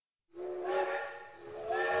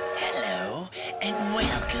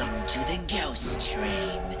Ghost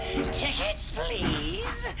Train. Tickets,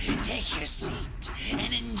 please. Take your seat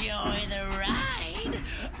and enjoy the ride.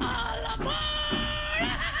 All aboard!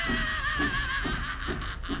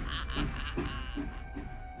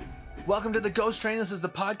 Welcome to the Ghost Train. This is the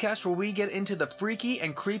podcast where we get into the freaky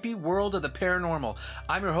and creepy world of the paranormal.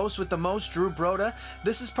 I'm your host with the most, Drew Broda.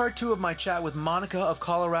 This is part 2 of my chat with Monica of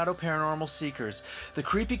Colorado Paranormal Seekers. The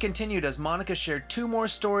creepy continued as Monica shared 2 more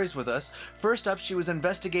stories with us. First up, she was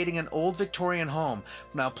investigating an old Victorian home.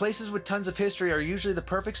 Now, places with tons of history are usually the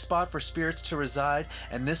perfect spot for spirits to reside,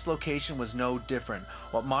 and this location was no different.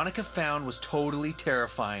 What Monica found was totally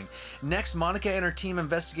terrifying. Next, Monica and her team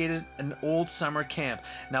investigated an old summer camp.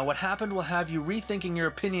 Now, what happened will have you rethinking your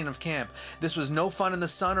opinion of camp. This was no fun in the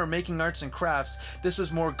sun or making arts and crafts. This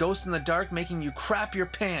was more ghost in the dark, making you crap your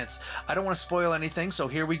pants. I don't want to spoil anything, so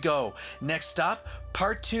here we go. Next stop,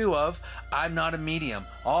 part 2 of I'm Not a Medium.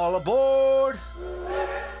 All aboard!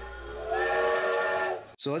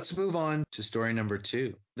 So let's move on to story number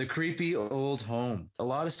 2. The creepy old home. A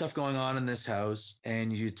lot of stuff going on in this house,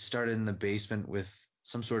 and you'd started in the basement with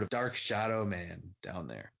some sort of dark shadow man down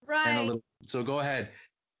there. Right. So go ahead.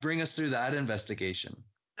 Bring us through that investigation.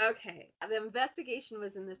 Okay. The investigation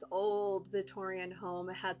was in this old Victorian home.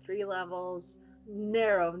 It had 3 levels,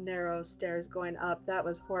 narrow stairs going up. That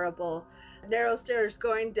was horrible. Narrow stairs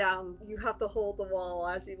going down. You have to hold the wall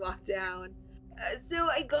as you walk down. So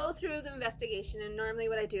I go through the investigation, and normally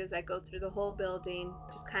what I do is I go through the whole building,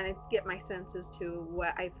 just kind of get my senses to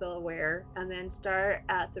what I feel aware, and then start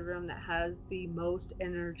at the room that has the most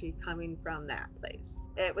energy coming from that place.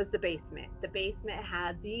 It was the basement. The basement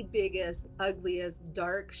had the biggest, ugliest,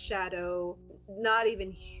 dark shadow, not even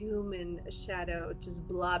human shadow, just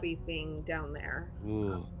blobby thing down there.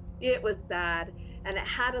 Ooh. It was bad, and it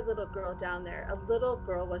had a little girl down there. A little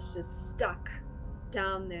girl was just stuck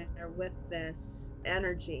down there with this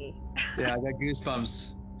energy. Yeah, I got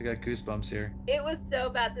goosebumps here. It was so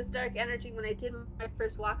bad, this dark energy. When I did my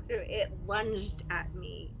first walkthrough, it lunged at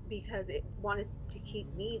me because it wanted to keep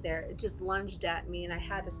me there. It just lunged at me, and I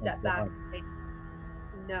had to step back and say,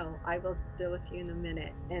 no, I will deal with you in a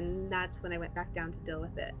minute. And that's when I went back down to deal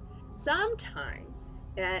with it. Sometimes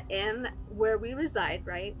in where we reside,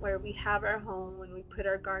 right, where we have our home, when we put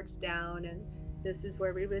our guards down and this is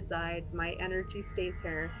where we reside, my energy stays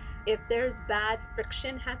here. If there's bad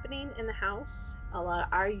friction happening in the house, a lot of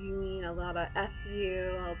arguing, a lot of F you,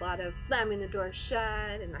 a lot of slamming the door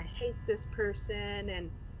shut, and I hate this person, and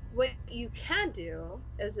what you can do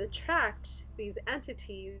is attract these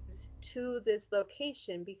entities to this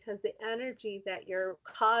location, because the energy that you're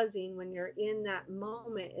causing when you're in that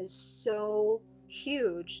moment is so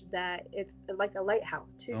huge that it's like a lighthouse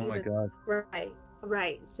to Oh my God.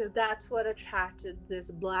 Right. So that's what attracted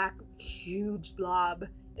this black, huge blob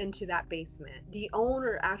into that basement. The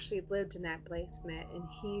owner actually lived in that basement, and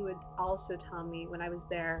he would also tell me when I was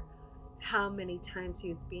there how many times he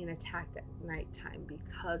was being attacked at nighttime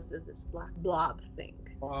because of this black blob thing.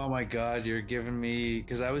 Oh my God, you're giving me,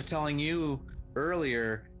 because I was telling you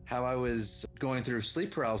earlier how I was going through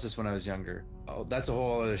sleep paralysis when I was younger. Oh, that's a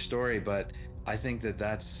whole other story, but I think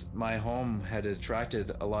that's my home had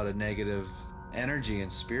attracted a lot of negative energy and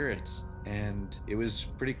spirits, and it was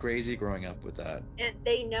pretty crazy growing up with that. And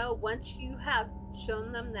they know once you have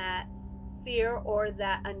shown them that fear or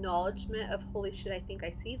that acknowledgement of holy shit, I think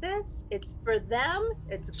I see this, it's for them,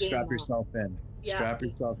 it's game Strap on. yourself in. Yeah. Strap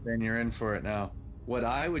yourself in. You're in for it now. What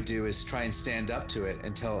I would do is try and stand up to it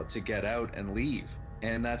and tell it to get out and leave.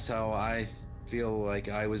 And that's how I feel like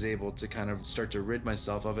I was able to kind of start to rid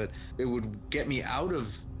myself of it. It would get me out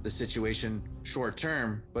of the situation short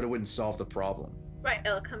term, but it wouldn't solve the problem. Right,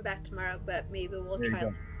 it'll come back tomorrow, but maybe we'll There you try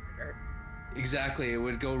go. later. Exactly. It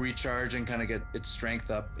would go recharge and kind of get its strength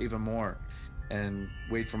up even more and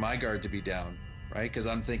wait for my guard to be down, right? Because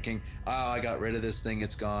I'm thinking, oh, I got rid of this thing,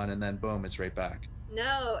 it's gone, and then boom, it's right back.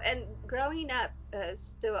 No, and growing up,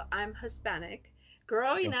 so I'm Hispanic.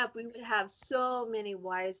 Growing up, we would have so many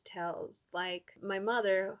wise tales. Like my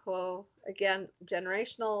mother, who, again,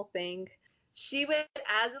 generational thing, she would,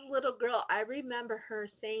 as a little girl, I remember her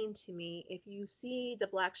saying to me, if you see the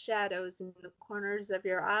black shadows in the corners of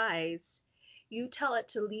your eyes, you tell it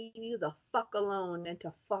to leave you the fuck alone and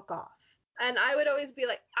to fuck off. And I would always be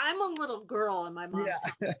like, I'm a little girl, and my mom's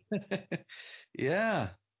telling me. Yeah. Yeah.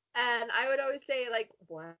 And I would always say, like,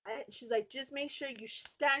 what? She's like, just make sure you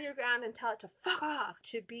stand your ground and tell it to fuck off,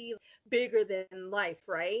 to be bigger than life,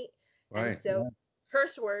 right? And Right. so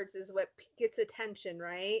curse words is what gets attention,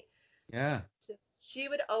 right? Yeah. So she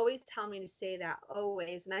would always tell me to say that,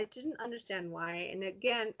 always. And I didn't understand why. And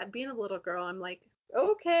again, being a little girl, I'm like,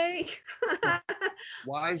 okay.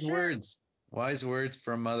 Wise Sure. words. Wise words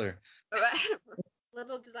from mother.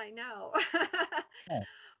 Little did I know. Oh,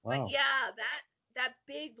 But wow. yeah, that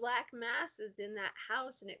big black mass was in that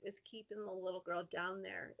house, and it was keeping the little girl down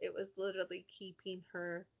there. It was literally keeping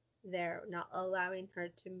her there, not allowing her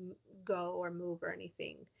to go or move or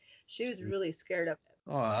anything. She was really scared of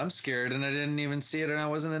Oh, I'm scared and I didn't even see it and I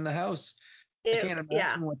wasn't in the house. I it. can't Yeah,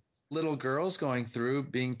 imagine what little girls going through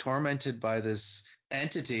being tormented by this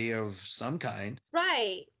entity of some kind.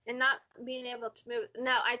 right. And not being able to move.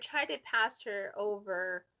 Now, I tried to pass her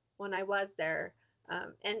over when I was there.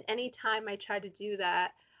 And anytime I tried to do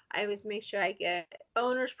that, I always make sure I get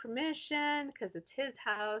owner's permission because it's his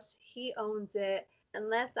house. He owns it.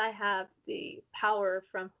 Unless I have the power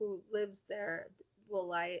from who lives there,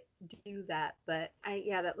 will I do that. But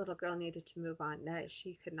yeah, that little girl needed to move on. That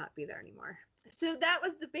she could not be there anymore. So that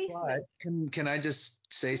was the basement. But can I just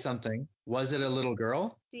say something? Was it a little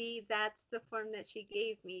girl? See, that's the form that she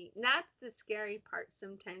gave me. And that's the scary part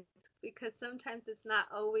sometimes because sometimes it's not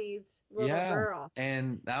always little Yeah. girl.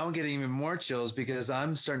 And now I'm getting even more chills because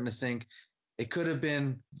I'm starting to think it could have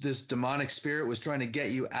been this demonic spirit was trying to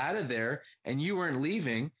get you out of there and you weren't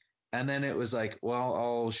leaving. And then it was like, well,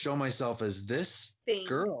 I'll show myself as this Thing.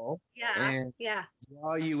 girl Yeah, and yeah.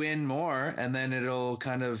 draw you in more. And then it'll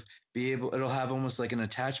kind of it'll have almost like an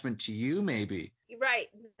attachment to you, maybe. Right.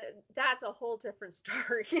 That's a whole different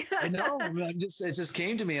story. I know. It just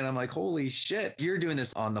came to me and I'm like, holy shit, you're doing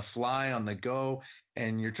this on the fly, on the go,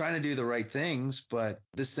 and you're trying to do the right things, but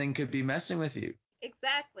this thing could be messing with you.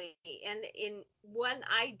 Exactly. And when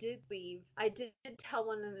I did leave, I did tell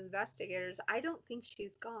one of the investigators, I don't think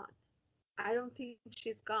she's gone. I don't think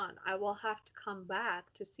she's gone. I will have to come back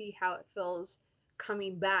to see how it feels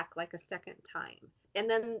coming back like a second time. And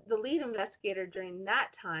then the lead investigator during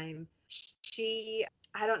that time, she,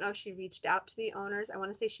 I don't know if she reached out to the owners. I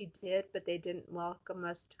want to say she did, but they didn't welcome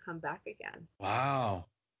us to come back again. Wow.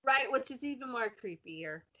 Right, which is even more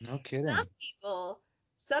creepier. No Some kidding. people,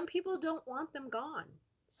 some people don't want them gone.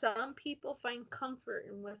 Some people find comfort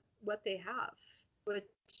in what they have, which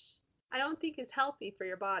I don't think is healthy for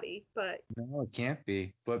your body, but No, it can't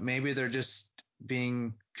be. But maybe they're just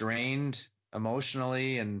being drained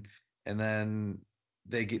emotionally and then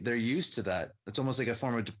they're used to that. It's almost like a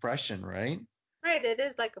form of depression, right? right, it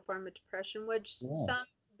is like a form of depression, which Yeah. some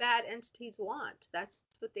bad entities want. That's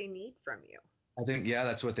what they need from you. I think, yeah,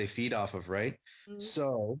 that's what they feed off of, right? Mhm.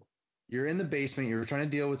 So you're in the basement, you're trying to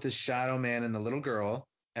deal with this shadow man and the little girl,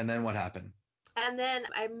 and then what happened? And then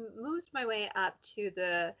I moved my way up to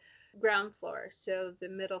the ground floor, so the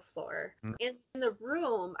middle floor. Mm. In the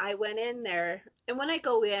room, I went in there, and when I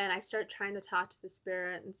go in, I start trying to talk to the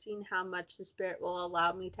spirit and seeing how much the spirit will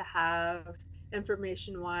allow me to have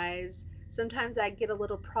information wise. Sometimes I get a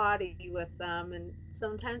little proddy with them, and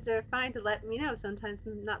sometimes they're fine to let me know, sometimes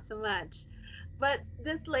not so much. But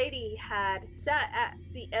this lady had sat at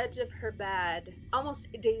the edge of her bed almost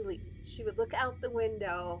daily. She would look out the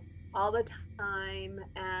window all the time,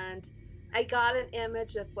 and I got an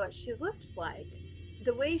image of what she looked like.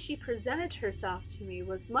 The way she presented herself to me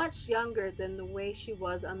was much younger than the way she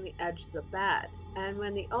was on the edge of the bed. And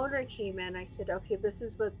when the owner came in, I said, okay, this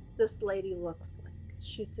is what this lady looks like.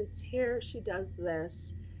 She sits here, she does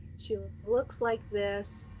this, she looks like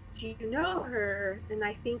this. Do you know her? And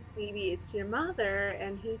I think maybe it's your mother.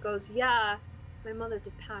 And he goes, yeah, my mother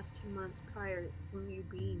just passed 2 months prior from you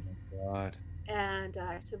being here. God. And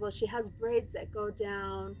I said, well, she has braids that go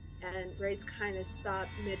down, and braids kind of stop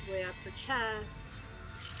midway up her chest.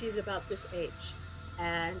 She's about this age.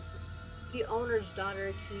 And the owner's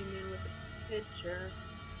daughter came in with a picture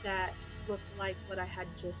that looked like what I had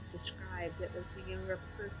just described. It was a younger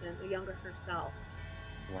person, a younger herself.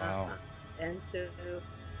 Wow. Uh, and so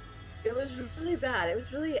it was really bad.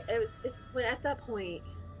 It's when at that point,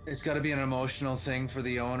 It's got to be an emotional thing for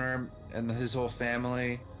the owner and his whole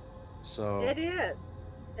family. So, it is.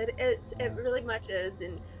 It really much is,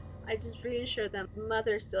 and I just reassure them,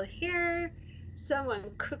 mother's still here. Someone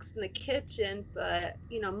cooks in the kitchen, but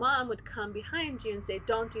mom would come behind you and say,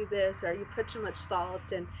 "Don't do this," or "You put too much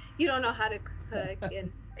salt," and you don't know how to cook.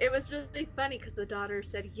 And it was really funny because the daughter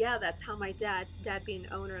said, "Yeah, that's how my dad being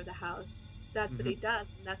owner of the house, that's what mhm. he does,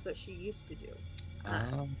 and that's what she used to do." Uh,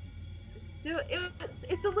 Um, so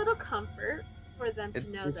it's a little comfort for them to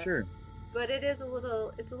know for that, sure. but it's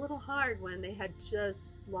a little hard when they had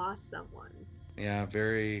just lost someone. Yeah,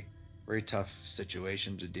 very, very tough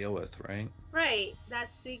situation to deal with, right? Right.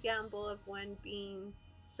 That's the gamble of when being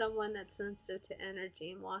someone that's sensitive to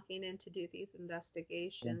energy and walking in to do these Yeah.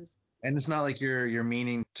 investigations. And it's not like you're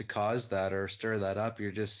meaning to cause that or stir that up.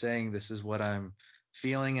 You're just saying this is what I'm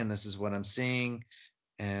feeling and this is what I'm seeing,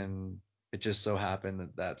 and it just so happened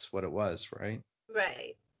that that's what it was, right?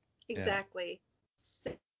 Right. Yeah. Exactly.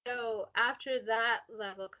 So after that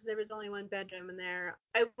level, because there was only one bedroom in there,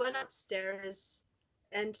 I went upstairs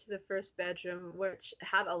into the first bedroom, which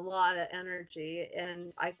had a lot of energy,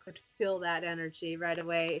 and I could feel that energy right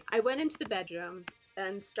away. I went into the bedroom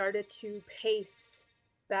and started to pace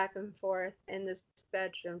back and forth in this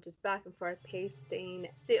bedroom, just back and forth pacing.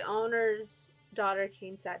 The owner's daughter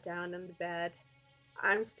came, sat down in the bed.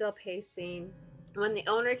 I'm still pacing. When the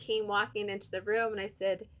owner came walking into the room, and I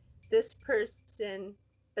said, "This person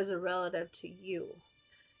is a relative to you."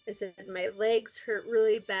 I said, "My legs hurt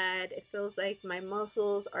really bad. It feels like my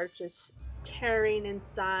muscles are just tearing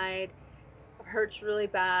inside. It hurts really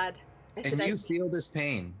bad." I And said, you feel this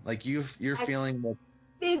pain, like you're I feeling the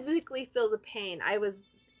physically feel the pain. I was,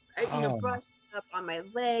 oh, brushing up on my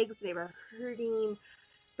legs. They were hurting,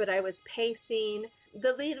 but I was pacing.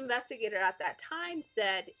 The lead investigator at that time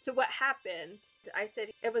said, "So what happened?" I said,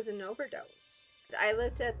 "It was an overdose." I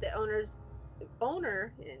looked at the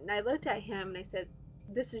owner and I looked at him and I said,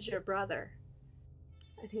 "This is your brother."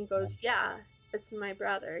 And he goes, "Yeah, it's my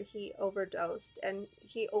brother. He overdosed." And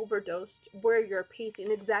he overdosed where you're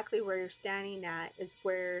pacing, exactly where you're standing at is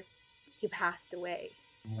where he passed away.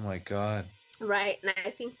 oh my God. Right. And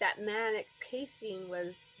I think that manic pacing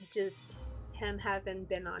was just him having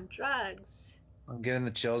been on drugs. I'm getting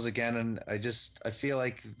the chills again, and I feel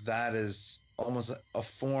like that is almost a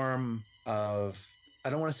form of, I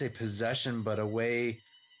don't want to say possession, but a way,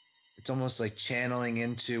 it's almost like channeling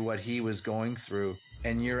into what he was going through,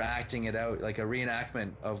 and you're acting it out like a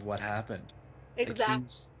reenactment of what happened. Like Exactly.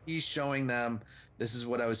 he's showing them, this is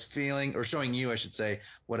what I was feeling, or showing you, I should say,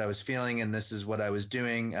 what I was feeling, and this is what I was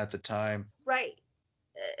doing at the time. Right.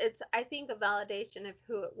 It's, I think, a validation of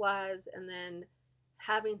who it was, and then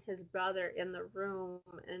having his brother in the room,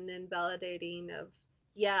 and then validating of,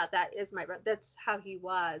 yeah, that is my brother. That's how he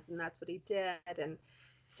was, and that's what he did. And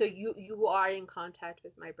so you are in contact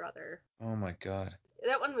with my brother. Oh my God.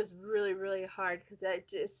 That one was really, really hard because it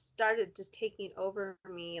just started just taking over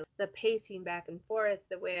me. The pacing back and forth,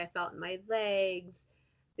 the way I felt in my legs,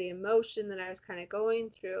 the emotion that I was kind of going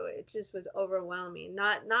through, it just was overwhelming.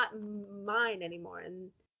 Not mine anymore, and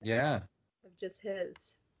Yeah. just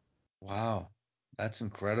his. Wow. That's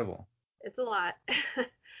incredible. It's a lot.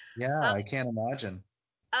 Yeah, uh, I can't imagine.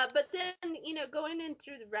 but then, going in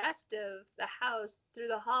through the rest of the house, through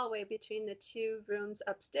the hallway between the two rooms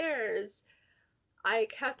upstairs, I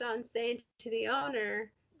kept on saying to the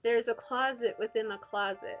owner, "There's a closet within a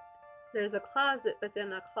closet. There's a closet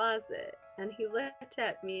within a closet." And he looked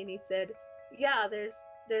at me and he said, "Yeah, there's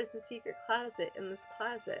a secret closet in this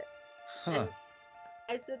closet." Huh. And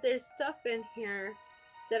I said, "There's stuff in here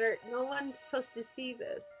that are, no one's supposed to see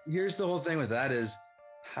this." Here's the whole thing with that is,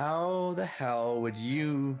 how the hell would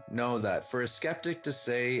you know that? For a skeptic to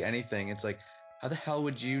say anything, it's like, how the hell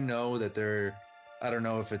would you know that there, I don't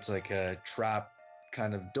know if it's like a trap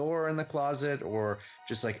kind of door in the closet, or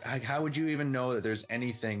just like, how would you even know that there's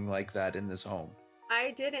anything like that in this home?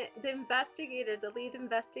 I didn't. The lead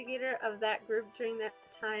investigator of that group during that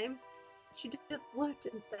time, she just looked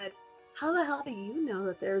and said, "How the hell do you know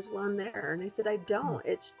that there's one there?" And I said, "I don't.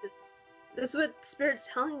 It's just, this is what Spirit's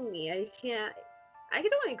telling me. I can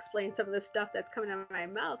only explain some of the stuff that's coming out of my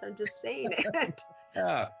mouth. I'm just saying it."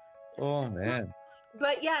 Yeah. Oh man.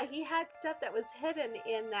 But yeah, he had stuff that was hidden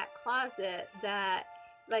in that closet, that,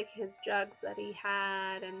 like his drugs that he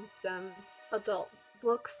had and some adult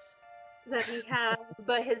books that he had.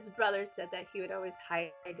 But his brother said that he would always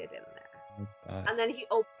hide it in there. God. And then he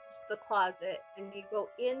opens the closet, and you go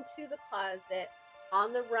into the closet.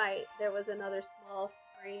 On the right, there was another small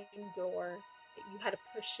frame door that you had to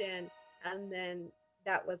push in, and then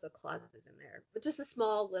that was a closet in there, but just a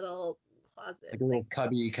small little closet, Like a like, little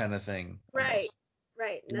cubby kind of thing, right, almost.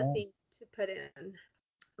 right, Yeah. nothing to put in.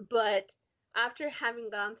 But after having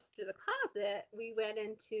gone through the closet, we went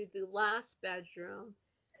into the last bedroom.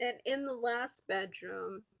 And in the last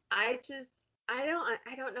bedroom, I just, I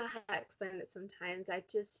don't know how to explain it sometimes. I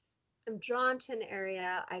just am drawn to an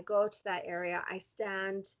area. I go to that area, I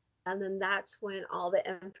stand, and then that's when all the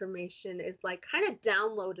information is like kind of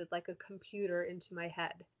downloaded like a computer into my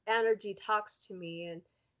head. Energy talks to me, and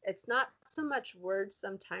it's not so much words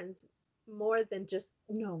sometimes, more than just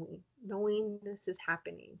knowing this is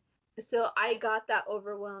happening. So I got that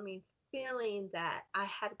overwhelming feeling that I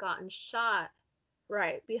had gotten shot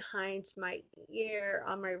right behind my ear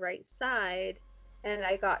on my right side, and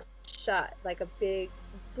I got shot like a big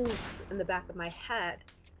boop in the back of my head.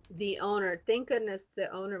 The owner, thank goodness the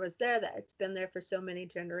owner was there, that it's been there for so many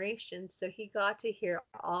generations, so he got to hear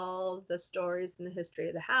all the stories and the history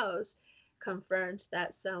of the house. confirmed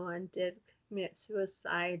that someone did commit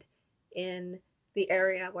suicide in the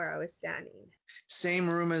area where I was standing. Same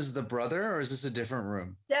room as the brother, or is this a different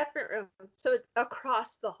room? Different room. So it's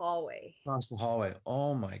across the hallway. Across the hallway.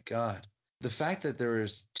 Oh my God. The fact that there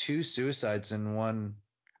was two suicides in one.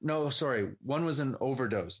 No, sorry. One was an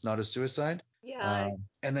overdose, not a suicide. Yeah.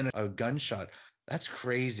 And then a gunshot. That's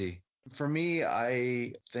crazy. For me,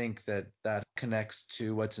 I think that that connects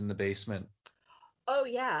to what's in the basement. Oh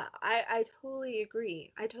yeah, I totally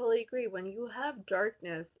agree. I totally agree. When you have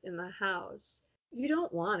darkness in the house, you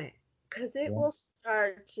don't want it because it Yeah. will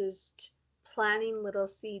start just planting little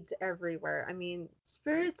seeds everywhere. I mean,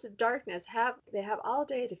 spirits of darkness have all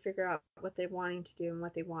day to figure out what they're wanting to do and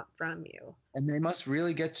what they want from you. And they must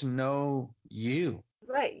really get to know you.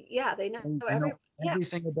 Right. Yeah, they know They know yeah.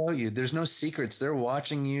 everything about you. There's no secrets. They're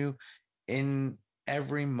watching you in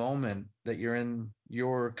every moment that you're in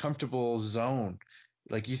your comfortable zone.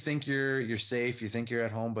 Like you think you're safe, you think you're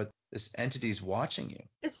at home, but this entity's watching you.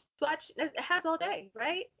 It has all day,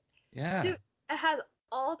 right? Yeah. Dude, it has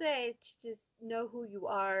all day to just know who you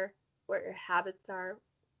are, what your habits are,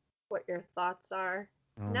 what your thoughts are.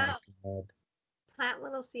 Oh my No, God. plant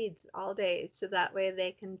little seeds all day so that way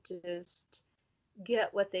they can just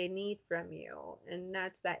get what they need from you. And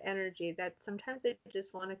that's that energy that sometimes they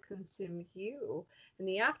just want to consume you. In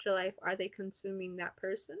the afterlife, are they consuming that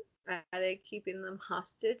person? Are they keeping them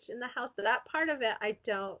hostage in the house? That part of it, I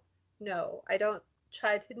don't know. I don't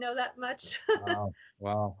try to know that much. Wow.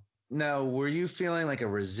 Wow. Now, were you feeling like a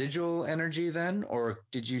residual energy then, or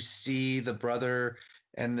did you see the brother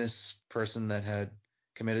and this person that had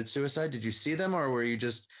committed suicide? Did you see them, or were you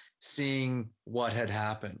just seeing what had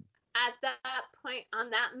happened? At that point on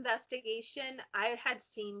that investigation, I had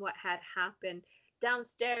seen what had happened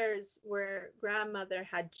downstairs where grandmother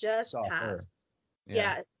had just Saw her. passed. Yeah.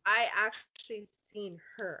 Yeah, I actually seen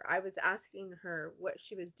her. I was asking her what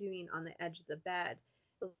she was doing on the edge of the bed,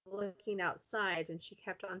 looking outside, and she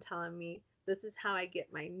kept on telling me, "This is how I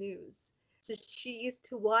get my news." So she used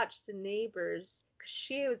to watch the neighbors because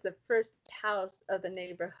she was the first house of the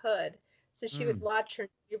neighborhood. So she would Hmm. watch her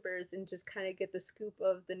neighbors and just kind of get the scoop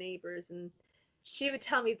of the neighbors, and she would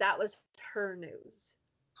tell me that was her news.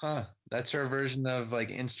 Huh. That's her version of like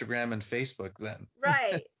Instagram and Facebook then.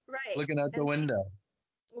 Right, right. Looking out the And she window.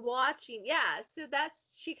 watching, yeah, so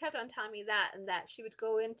that's she kept on telling me that, and that she would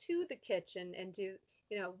go into the kitchen and do,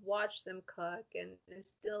 watch them cook, and is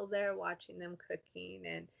still there watching them cooking,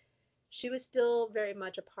 and she was still very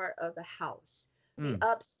much a part of the house. The Hmm.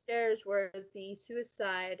 upstairs where the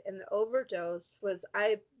suicide and the overdose was,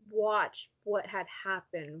 I watched what had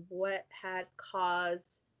happened, what had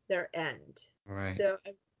caused their end. Right. So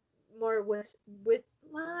I more with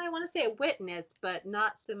well, I want to say a witness, but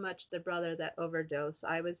not so much the brother that overdosed.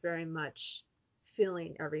 I was very much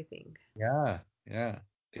feeling everything. Yeah. Yeah.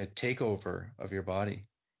 A takeover of your body.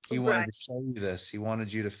 He wanted Right. to show you this. He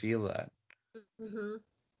wanted you to feel that. hmm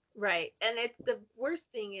Right. And it's the worst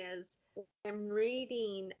thing is when I'm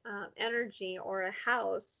reading energy or a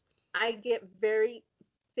house, I get very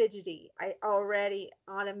fidgety. I already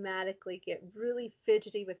automatically get really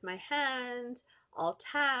fidgety with my hands. I'll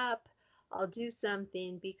tap, I'll do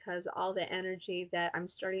something because all the energy that I'm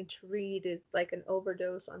starting to read is like an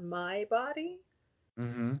overdose on my body.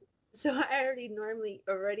 Mm-hmm. So I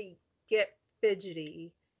already get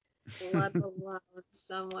fidgety, let alone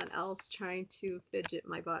someone else trying to fidget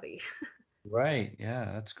my body. Right. Yeah.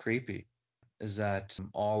 That's creepy. Is that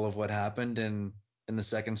all of what happened in the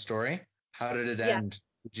second story? How did it Yeah, end?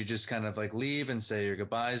 Did you just kind of like leave and say your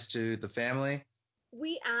goodbyes to the family?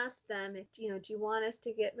 we asked them if, do you want us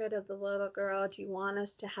to get rid of the little girl? Do you want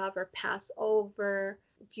us to have her pass over?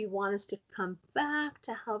 Do you want us to come back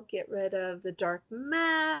to help get rid of the dark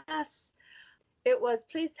mass? It was,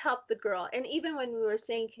 please help the girl. And even when we were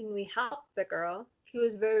saying, can we help the girl? He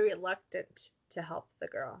was very reluctant to help the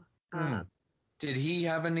girl. Hmm. Did he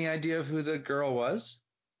have any idea of who the girl was?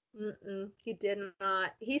 He did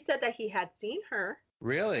not. He said that he had seen her.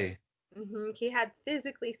 Really? He had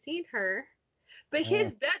physically seen her, but Oh,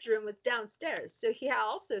 his bedroom was downstairs, so he had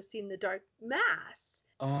also seen the dark mass.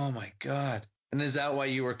 oh my God. And is that why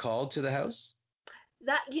you were called to the house?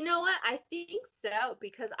 That, you know what? I think so,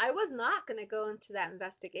 because I was not going to go into that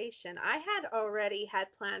investigation. I had already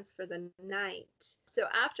had plans for the night. So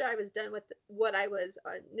after I was done with what I was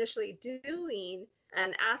initially doing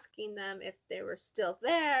and asking them if they were still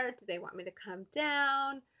there, do they want me to come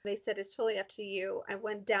down? They said it's totally up to you. I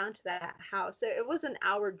went down to that house. So it was an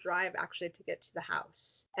hour drive actually to get to the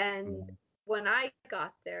house. And Mm. when I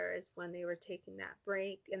got there is when they were taking that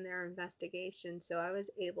break in their investigation. So I was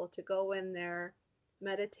able to go in there,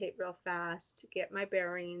 meditate real fast, get my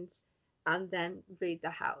bearings, and then read the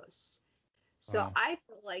house. So Wow. I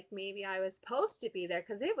feel like maybe I was supposed to be there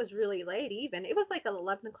because it was really late even. It was like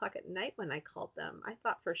 11 o'clock at night when I called them. I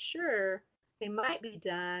thought for sure they might be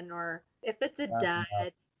done, or if it's a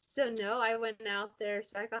dud. So no, I went out there.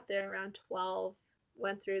 So I got there around 12,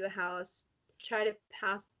 went through the house, tried to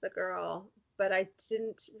pass the girl, but I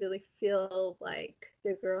didn't really feel like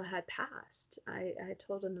the girl had passed. I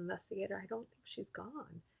told an investigator, I don't think she's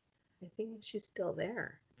gone. I think she's still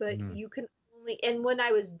there. But Mm. you can only, and when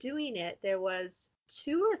I was doing it, there was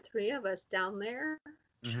 2 or 3 of us down there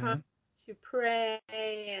trying to pray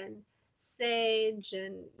and sage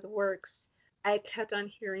and the works. I kept on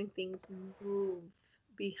hearing things move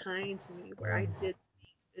behind me where I did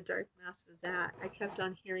think the dark mass was at. I kept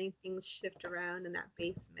on hearing things shift around in that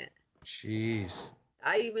basement. Jeez.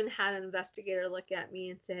 I even had an investigator look at me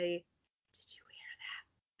and say, "Did you hear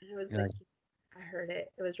that?" And I was like, "I heard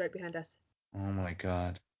it. It was right behind us." Oh my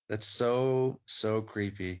God. That's so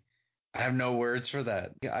creepy. I have no words for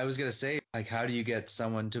that. I was gonna say, like, how do you get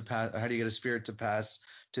someone to pass? How do you get a spirit to pass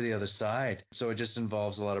to the other side? So it just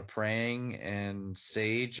involves a lot of praying and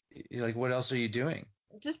sage. Like, what else are you doing?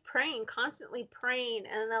 Just praying, constantly praying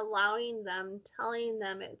and allowing them, telling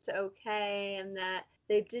them it's okay and that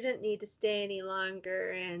they didn't need to stay any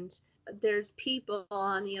longer, and there's people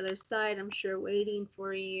on the other side, I'm sure, waiting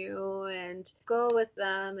for you, and go with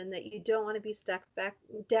them, and that you don't want to be stuck back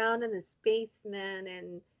down in this basement.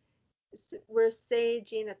 And we're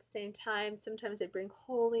saging at the same time. Sometimes I bring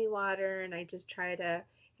holy water and I just try to,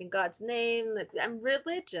 in God's name, that I'm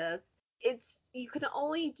religious. It's, you can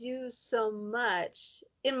only do so much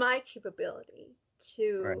in my capability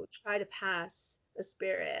Right. to try to pass a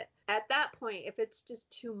spirit. At that point, if it's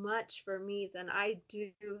just too much for me, then I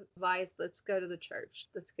do advise, let's go to the church.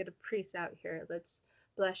 Let's get a priest out here. Let's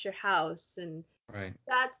bless your house. And Right.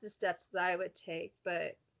 that's the steps that I would take.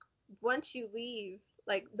 But once you leave,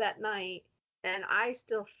 like that night, and I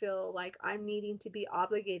still feel like I'm needing to be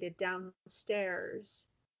obligated downstairs,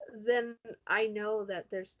 then I know that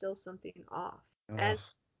there's still something off. And Ugh.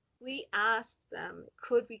 we asked them,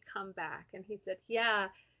 could we come back? And he said, yeah,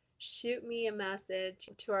 shoot me a message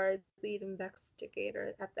to our lead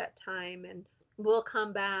investigator at that time, and we'll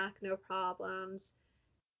come back, no problems.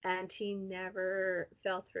 And he never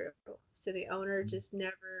fell through. So the owner just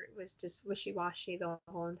never, was just wishy-washy the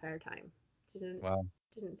whole entire time. Didn't Wow.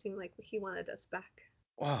 didn't seem like he wanted us back.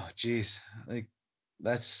 Oh, geez. Like,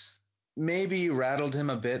 that's maybe you rattled him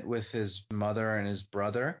a bit with his mother and his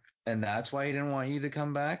brother, and that's why he didn't want you to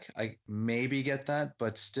come back. I maybe get that,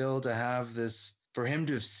 but still to have this, for him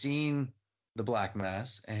to have seen the Black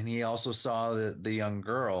Mass and he also saw the young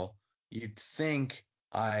girl, you'd think,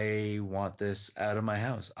 I want this out of my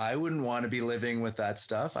house. I wouldn't want to be living with that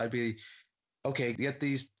stuff. I'd be, okay, get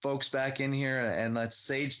these folks back in here and let's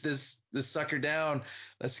sage this sucker down.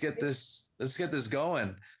 Let's get this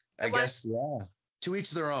going. I guess, yeah. To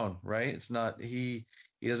each their own, right? It's not, he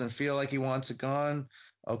doesn't feel like he wants it gone.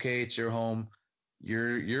 Okay, it's your home.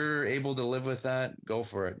 You're able to live with that. Go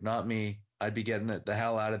for it. Not me. I'd be getting it the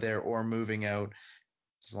hell out of there or moving out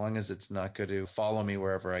as long as it's not going to follow me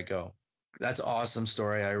wherever I go. That's an awesome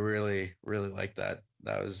story. I really, really like that.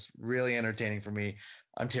 That was really entertaining for me.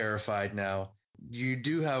 I'm terrified now. You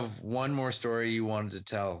do have one more story you wanted to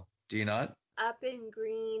tell, do you not? Up in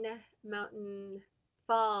Green Mountain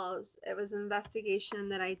Falls, it was an investigation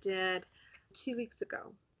that I did 2 weeks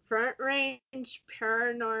ago. Front Range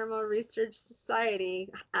Paranormal Research Society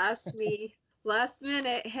asked me last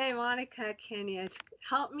minute, hey, Monica, can you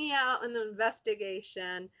help me out in the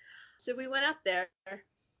investigation? So we went up there.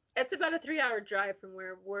 It's about a 3-hour drive from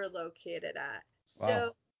where we're located at. Wow.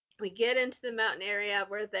 So we get into the mountain area.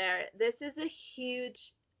 We're there. This is a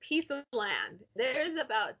huge piece of land. There's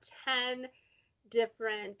about 10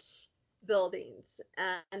 different buildings,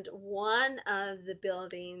 and one of the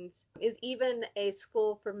buildings is even a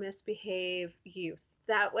school for misbehaved youth.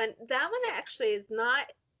 That one actually is not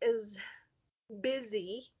as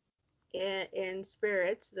busy in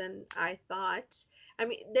spirits than I thought. I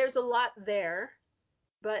mean, there's a lot there,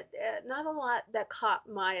 but not a lot that caught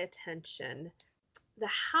my attention. The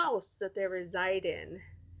house that they reside in,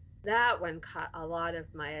 that one caught a lot of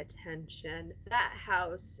my attention. That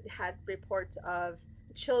house had reports of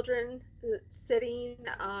children sitting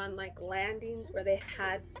on like landings where they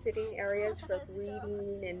had sitting areas for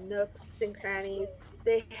reading and nooks and crannies.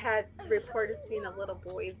 They had reported seeing a little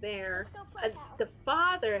boy there. The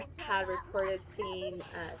father had reported seeing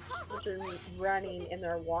children running in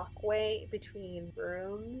their walkway between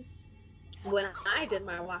rooms. When I did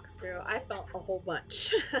my walkthrough, I felt a whole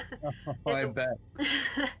bunch. I bet.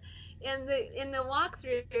 In the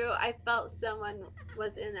walkthrough, I felt someone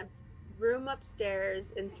was in a room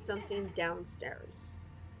upstairs and something downstairs.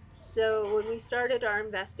 So when we started our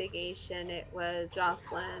investigation, it was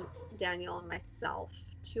Jocelyn, Daniel, and myself,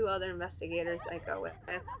 two other investigators I go with.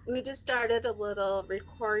 We just started a little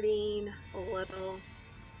recording, a little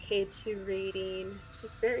K2 reading,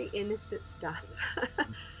 just very innocent stuff.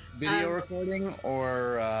 Video recording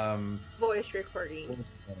or voice recording.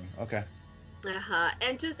 Voice recording. Okay.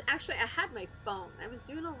 And just actually, I had my phone. I was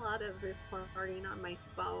doing a lot of recording on my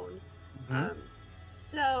phone. Mm-hmm.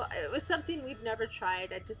 So it was something we've never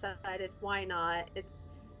tried. I decided, why not? It's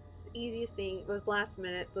the easiest thing. It was last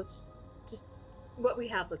minute. Let's just what we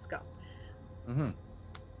have. Let's go. Mm-hmm.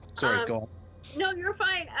 Sorry, go on. No, you're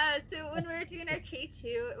fine. So when we were doing our K2,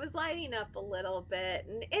 it was lighting up a little bit,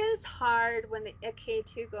 and it is hard when a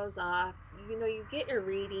K2 goes off. You know, you get your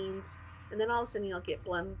readings, and then all of a sudden you'll get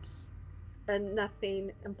blimps, and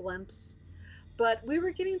nothing, and blimps. But we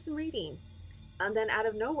were getting some reading, and then out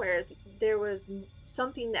of nowhere, there was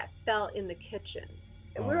something that fell in the kitchen.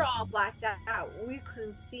 And we were all blacked out. We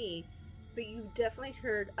couldn't see, but you definitely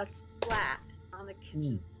heard a splat on the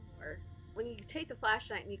kitchen floor. When you take the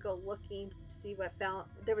flashlight and you go looking to see what fell,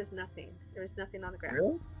 there was nothing. There was nothing on the ground.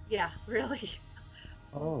 Really? Yeah, really.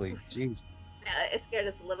 Holy jeez. Yeah, it scared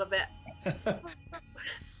us a little bit.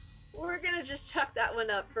 We're gonna just chuck that one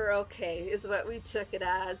up for okay, is what we took it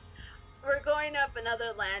as. We're going up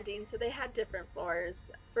another landing, so they had different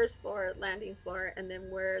floors. First floor, landing floor, and then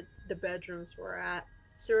where the bedrooms were at.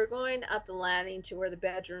 So we're going up the landing to where the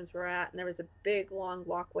bedrooms were at, and there was a big long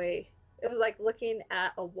walkway. It was like looking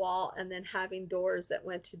at a wall and then having doors that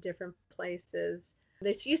went to different places.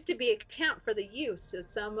 This used to be a camp for the youth, so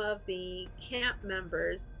some of the camp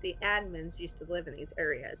members, the admins, used to live in these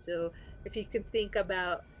areas. So if you could think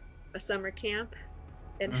about a summer camp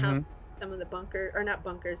and how some of the bunkers, or not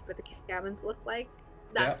bunkers, but the cabins look like,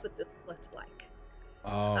 that's what this looked like.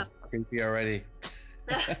 Oh, creepy already.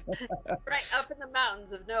 Right up in the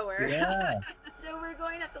mountains of nowhere. Yeah. So we're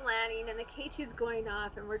going up the landing, and the K2's going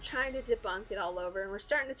off, and we're trying to debunk it all over, and we're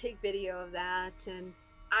starting to take video of that, and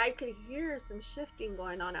I could hear some shifting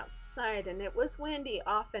going on outside, and it was windy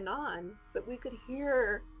off and on, but we could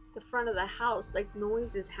hear the front of the house, like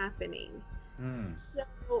noises happening. So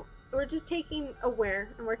we're just taking aware,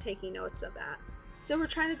 and we're taking notes of that. So we're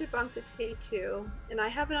trying to debunk the K2, and I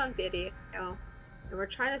have it on video, and we're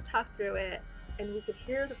trying to talk through it, and we could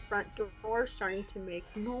hear the front door starting to make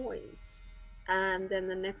noise. And then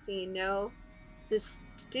the next thing you know, this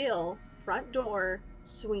steel front door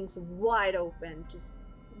swings wide open, just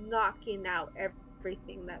knocking out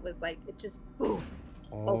everything that was like, it just boof.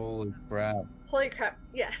 Holy crap. Holy crap,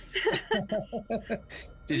 yes.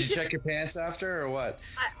 Did you check your pants after or what?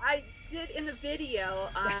 I did in the video.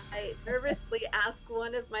 I nervously asked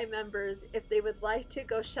one of my members if they would like to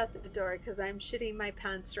go shut the door because I'm shitting my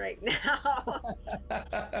pants right now.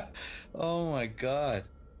 Oh my God.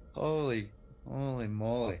 Holy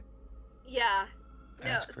moly. Yeah.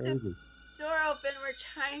 That's crazy. So door open, we're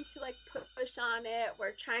trying to like push on it.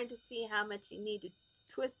 We're trying to see how much you need to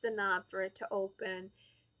twist the knob for it to open.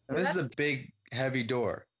 And this is a big, heavy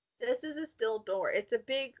door. This is a steel door. It's a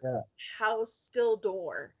big house steel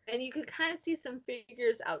door. And you could kind of see some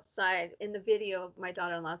figures outside. In the video, my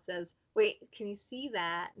daughter-in-law says, wait, can you see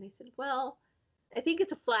that? And I said, well, I think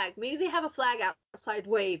it's a flag. Maybe they have a flag outside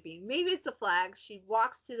waving. Maybe it's a flag. She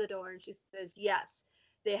walks to the door and she says, yes,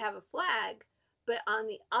 they have a flag. But on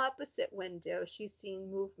the opposite window, she's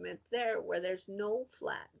seeing movement there where there's no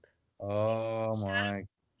flag. Oh my.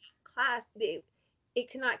 It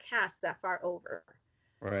cannot cast that far over.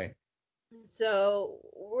 Right. So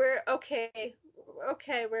we're okay.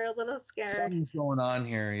 We're a little scared. Something's going on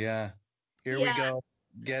here. Yeah. Here we go.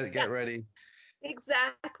 Get ready.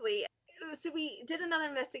 Exactly. So we did another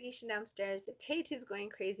investigation downstairs. K2's going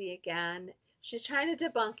crazy again. She's trying to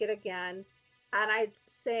debunk it again. And I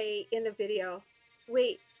say in the video,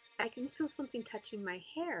 wait, I can feel something touching my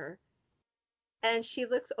hair. And she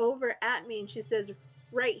looks over at me and she says,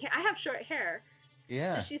 right here. I have short hair.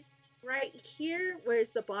 Yeah. So she's right here. Where's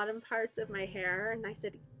the bottom parts of my hair? And I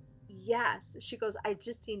said, yes. She goes, I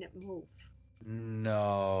just seen it move.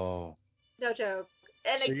 No. No joke.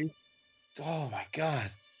 And So oh my God.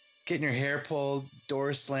 Getting your hair pulled,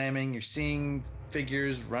 doors slamming, you're seeing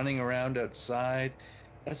figures running around outside.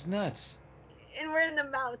 That's nuts. And we're in the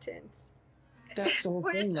mountains. That's the whole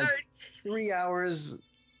thing. Like 3 hours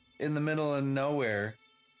in the middle of nowhere.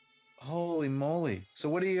 Holy moly. So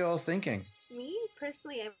what are you all thinking? Me,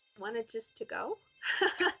 personally, I wanted just to go.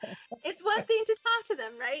 It's one thing to talk to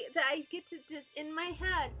them, right? That I get to just in my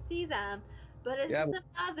head see them. But it's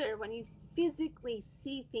another when you physically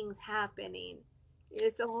see things happening.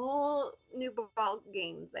 It's a whole new ball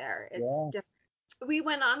game there. It's Yeah. different. We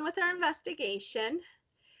went on with our investigation.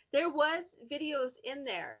 There was videos in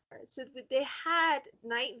there. So they had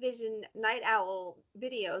night vision, night owl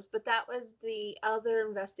videos, but that was the other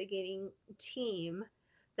investigating team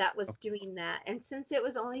that was doing that. And since it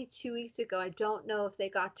was only 2 weeks ago, I don't know if they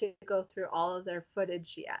got to go through all of their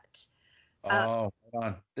footage yet. Oh, hold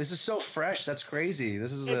on. This is so fresh. That's crazy.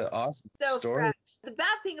 This is an It's awesome so story. fresh. The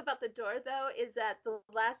bad thing about the door, though, is that the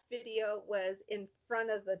last video was in front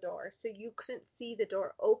of the door, so you couldn't see the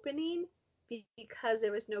door opening because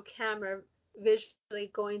there was no camera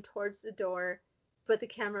visually going towards the door, but the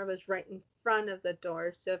camera was right in front of the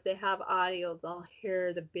door. So if they have audio, they'll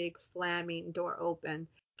hear the big slamming door open.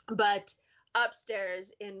 But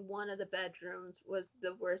upstairs in one of the bedrooms was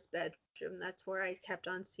the worst bedroom. That's where I kept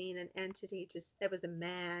on seeing an entity. Just it was a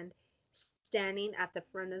man standing at the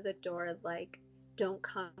front of the door, like, "Don't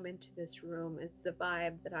come into this room," is the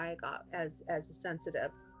vibe that I got as a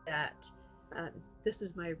sensitive, that this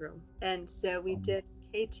is my room. And so we did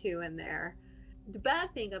K2 in there. The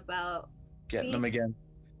bad thing about Getting being them again.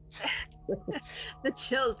 the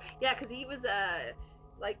chills, yeah, because he was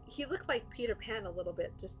like, he looked like Peter Pan a little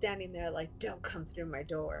bit, just standing there like, "Don't come through my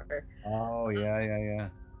door." Oh, yeah.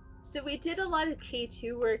 So we did a lot of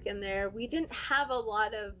K2 work in there. We didn't have a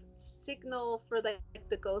lot of signal for the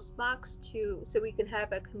ghost box so we could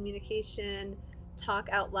have a communication talk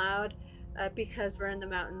out loud, because we're in the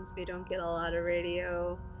mountains. We don't get a lot of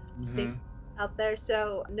radio signal out there,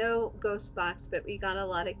 so no ghost box, but we got a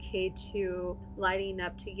lot of K2 lighting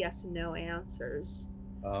up to yes and no answers.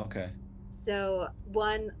 Oh, okay. So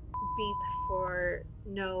 1 beep for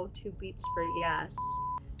no, 2 beeps for yes.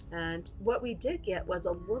 And what we did get was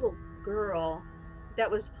a little girl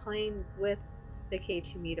that was playing with the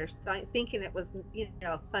K2 meter, thinking it was,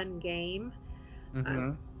 a fun game.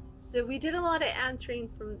 So we did a lot of answering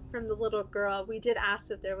from the little girl. We did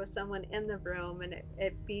ask if there was someone in the room, and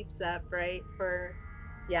it beeps up, right, for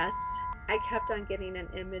yes. I kept on getting an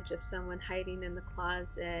image of someone hiding in the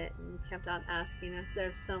closet, and kept on asking if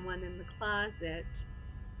there's someone in the closet,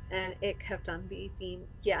 and it kept on beeping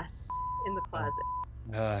yes in the closet.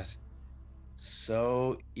 God.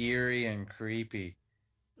 So eerie and creepy.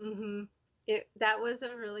 Mm-hmm. That was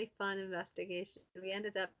a really fun investigation. We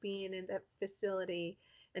ended up being in that facility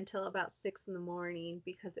until about 6 in the morning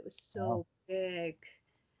because it was so big.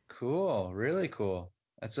 Cool. Really cool.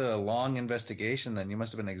 That's a long investigation then. You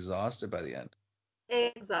must have been exhausted by the end.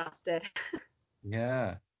 Exhausted.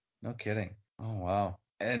 Yeah. No kidding. Oh, wow.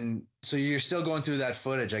 And so you're still going through that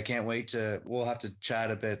footage. I can't wait we'll have to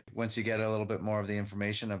chat a bit once you get a little bit more of the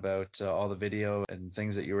information about all the video and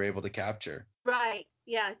things that you were able to capture. Right.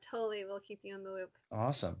 Yeah, totally. We'll keep you in the loop.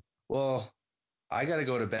 Awesome. Well, I got to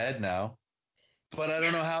go to bed now, but I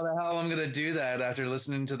don't know how the hell I'm going to do that after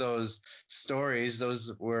listening to those stories.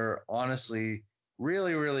 Those were honestly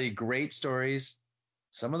really, really great stories.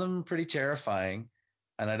 Some of them pretty terrifying.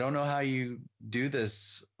 And I don't know how you do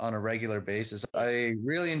this on a regular basis. I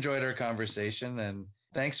really enjoyed our conversation, and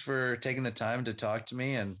thanks for taking the time to talk to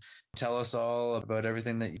me and tell us all about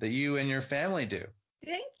everything that you and your family do.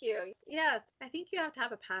 Thank you. Yeah, I think you have to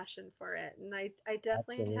have a passion for it, and I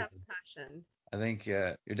definitely have Absolutely. a passion. I think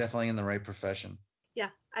you're definitely in the right profession. Yeah,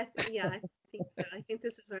 I think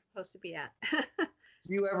this is where I'm supposed to be at.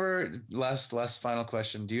 Do you ever, last final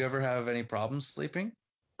question, do you ever have any problems sleeping?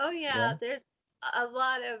 Oh yeah, there's a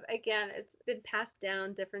lot of, again, it's been passed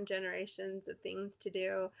down different generations of things to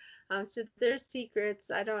do. So there's secrets.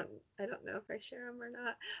 I don't know if I share them or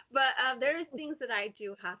not, but there's things that I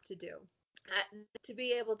do have to do to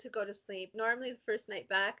be able to go to sleep. Normally the first night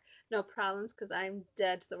back, no problems because I'm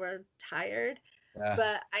dead to the world tired. Yeah.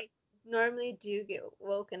 But I normally do get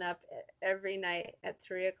woken up every night at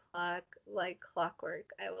 3 o'clock, like clockwork.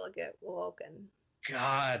 I will get woken.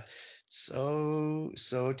 God, so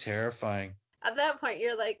terrifying. At that point,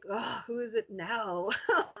 you're like, "Oh, who is it now?"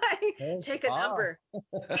 Like, Piss take a off. number.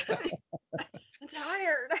 I'm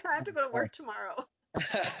tired. I have to go to work tomorrow.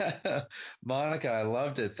 Monica, I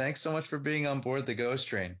loved it. Thanks so much for being on board the Ghost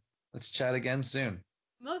Train. Let's chat again soon.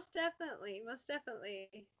 Most definitely. Most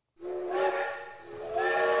definitely.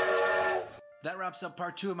 That wraps up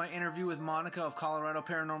part 2 of my interview with Monica of Colorado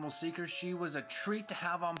Paranormal Seekers. She was a treat to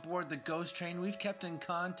have on board the Ghost Train. We've kept in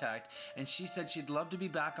contact, and she said she'd love to be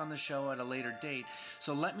back on the show at a later date.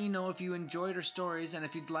 So let me know if you enjoyed her stories and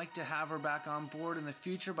if you'd like to have her back on board in the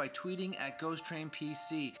future by tweeting at Ghost Train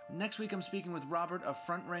PC. Next week I'm speaking with Robert of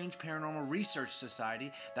Front Range Paranormal Research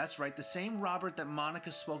Society. That's right, the same Robert that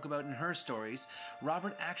Monica spoke about in her stories.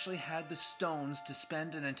 Robert actually had the stones to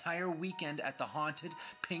spend an entire weekend at the haunted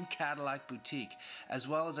Pink Cadillac Boutique Boutique, as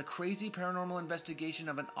well as a crazy paranormal investigation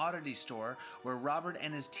of an oddity store where Robert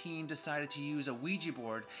and his team decided to use a Ouija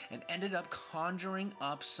board and ended up conjuring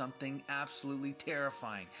up something absolutely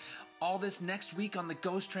terrifying. All this next week on the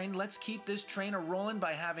Ghost Train. Let's keep this train a-rolling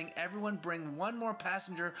by having everyone bring one more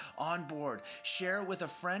passenger on board. Share it with a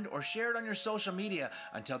friend or share it on your social media.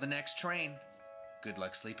 Until the next train, good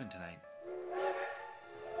luck sleeping tonight.